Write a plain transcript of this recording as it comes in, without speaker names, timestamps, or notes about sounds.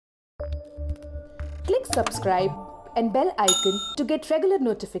Click subscribe and bell icon to get regular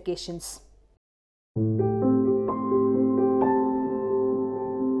notifications.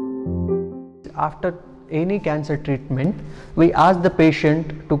 After any cancer treatment, we ask the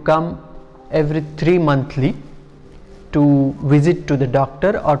patient to come every 3 monthly to visit to the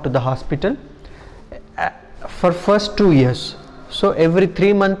doctor or to the hospital for first 2 years. So every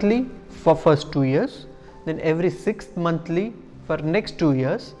 3 monthly for first 2 years, then every 6th monthly for next 2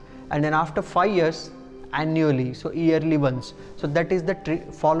 years, and then after 5 years annually, so yearly once. So that is the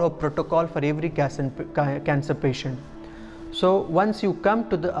follow-up protocol for every cancer patient. So once you come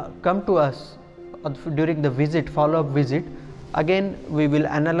to us during the visit, follow-up visit, again we will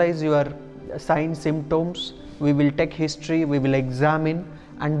analyze your signs, symptoms, we will take history, we will examine,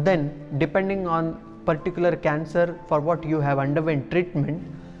 and then depending on particular cancer for what you have underwent treatment,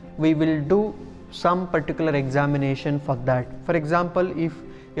 we will do some particular examination for that. For example, if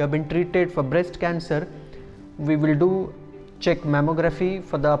you have been treated for breast cancer, we will check mammography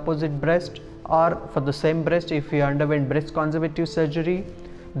for the opposite breast, or for the same breast if you underwent breast conservative surgery,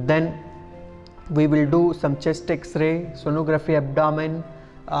 then we will do some chest x-ray, sonography, abdomen,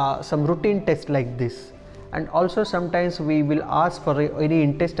 some routine tests like this. And also sometimes we will ask for any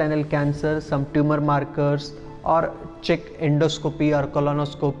intestinal cancer, some tumor markers, or check endoscopy or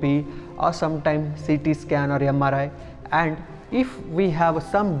colonoscopy, or sometimes CT scan or MRI. And if we have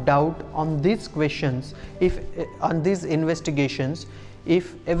some doubt on these questions, on these investigations,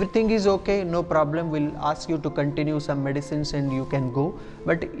 if everything is okay, no problem, we'll ask you to continue some medicines and you can go.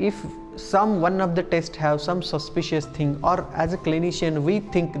 But if one of the tests have some suspicious thing, or as a clinician we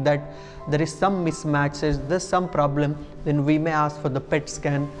think that there is some mismatches, there's some problem, then we may ask for the PET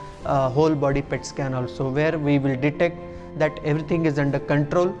scan, whole body PET scan also, where we will detect that everything is under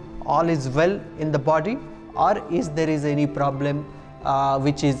control, all is well in the body, or is there is any problem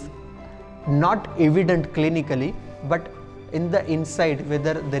which is not evident clinically, but in the inside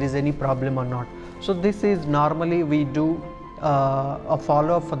whether there is any problem or not. So this is normally we do a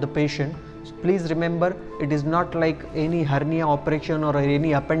follow-up for the patient. So please remember, it is not like any hernia operation or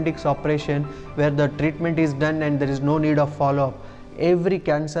any appendix operation where the treatment is done and there is no need of follow-up. Every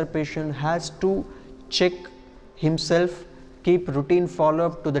cancer patient has to check himself, keep routine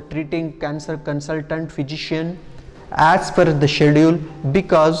follow-up to the treating cancer consultant physician as per the schedule,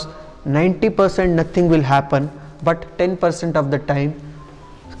 because 90% nothing will happen, but 10% of the time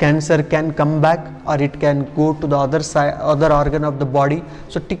cancer can come back, or it can go to the other organ of the body.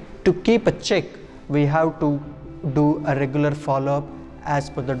 So to keep a check, we have to do a regular follow-up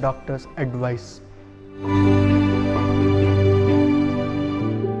as per the doctor's advice.